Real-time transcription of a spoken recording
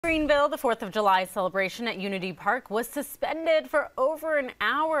Greenville, the 4th of July celebration at Unity Park was suspended for over an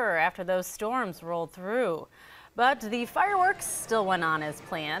hour after those storms rolled through. But the fireworks still went on as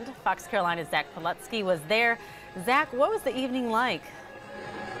planned. Fox Carolina's Zach Palutsky was there. Zach, what was the evening like?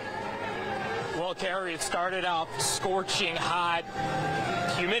 Well, Carrie, it started off scorching hot,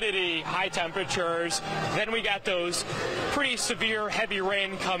 humidity, high temperatures. Then we got those pretty severe heavy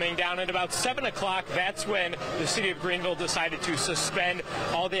rain coming down at about 7 o'clock. That's when the city of Greenville decided to suspend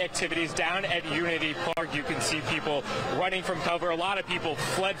all the activities down at Unity Park. You can see people running from cover. A lot of people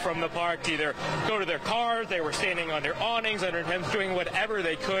fled from the park to either go to their cars. They were standing on their awnings, under tents, doing whatever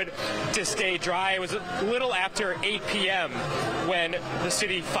they could to stay dry. It was a little after 8 p.m. when the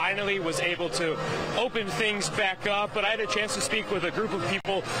city finally was able to open things back up. But I had a chance to speak with a group of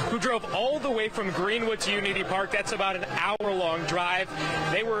people who drove all the way from Greenwood to Unity Park. That's about an hour-long drive.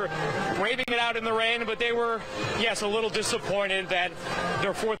 They were braving it out in the rain, but they were, yes, a little disappointed that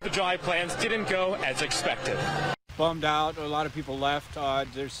their 4th of July plans didn't go as expected. Bummed out. A lot of people left.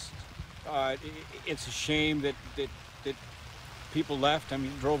 It's a shame that people left. I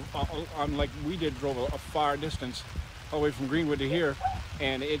mean, drove like we did, drove a far distance all the way from Greenwood to here,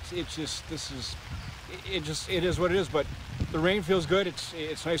 and it is what it is. But the rain feels good.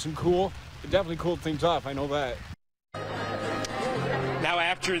 It's nice and cool. It definitely cooled things off. I know that. Now,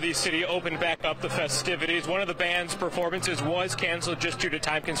 after the city opened back up the festivities, one of the band's performances was canceled just due to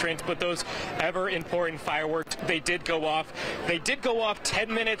time constraints, but those ever important fireworks, they did go off. They did go off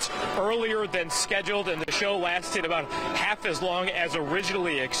 10 minutes earlier than scheduled, and the show lasted about half as long as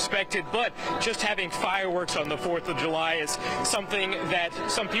originally expected. But just having fireworks on the 4th of July is something that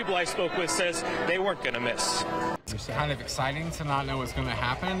some people I spoke with says they weren't going to miss. It's kind of exciting to not know what's going to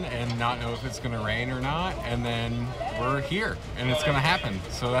happen and not know if it's going to rain or not, and then we're here and it's going to happen,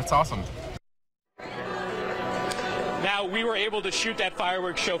 so that's awesome. Now, we were able to shoot that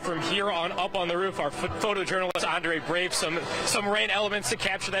fireworks show from here on up on the roof. Our photojournalist Andre braved some rain elements to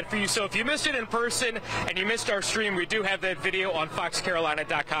capture that for you. So if you missed it in person and you missed our stream, we do have that video on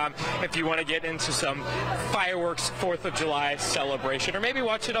foxcarolina.com if you want to get into some fireworks 4th of July celebration, or maybe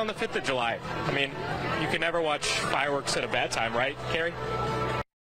watch it on the 5th of July. I mean, you can never watch fireworks at a bad time, right, Carrie?